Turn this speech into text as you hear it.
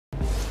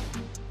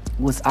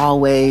was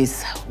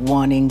always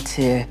wanting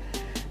to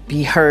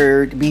be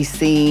heard, be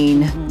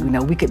seen. You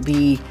know, we could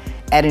be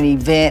at an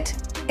event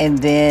and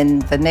then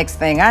the next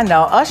thing I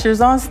know,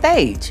 Usher's on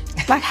stage.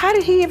 Like, how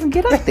did he even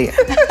get up there?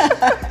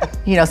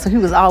 You know, so he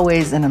was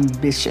always an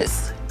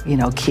ambitious, you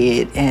know,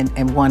 kid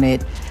and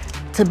wanted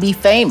to be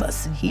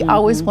famous. He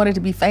always wanted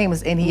to be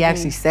famous, and he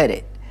actually said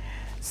it.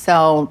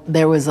 So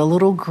there was a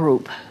little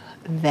group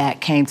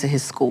that came to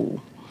his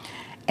school,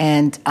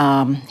 and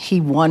he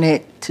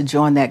wanted to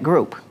join that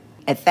group.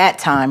 At that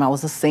time, I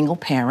was a single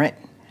parent,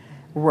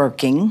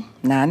 working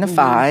 9 to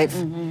 5,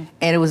 and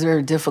it was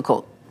very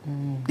difficult,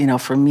 you know,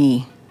 for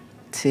me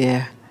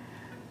to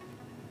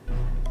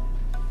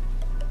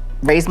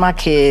raise my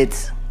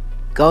kids,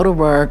 go to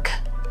work,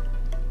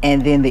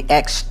 and then the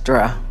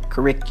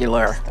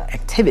extracurricular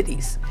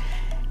activities.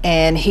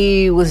 And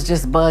he was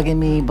just bugging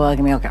me.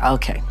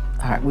 Okay,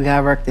 all right, we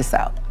gotta work this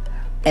out.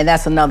 And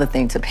that's another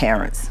thing to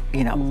parents,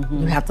 you know,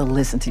 you have to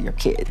listen to your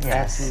kids.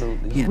 Yes.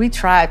 Absolutely. You know, we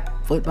tried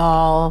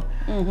football,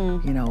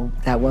 you know,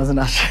 that wasn't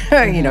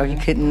Usher. You know, you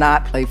could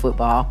not play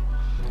football.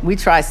 We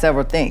tried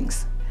several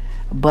things,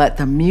 but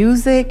the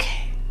music,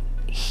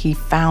 he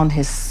found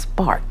his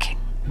spark.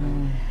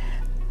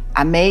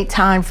 I made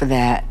time for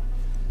that.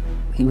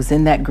 He was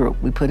in that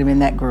group. We put him in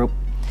that group.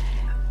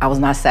 I was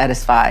not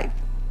satisfied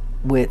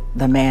with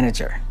the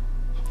manager.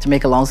 To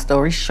make a long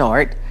story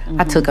short,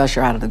 I took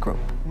Usher out of the group.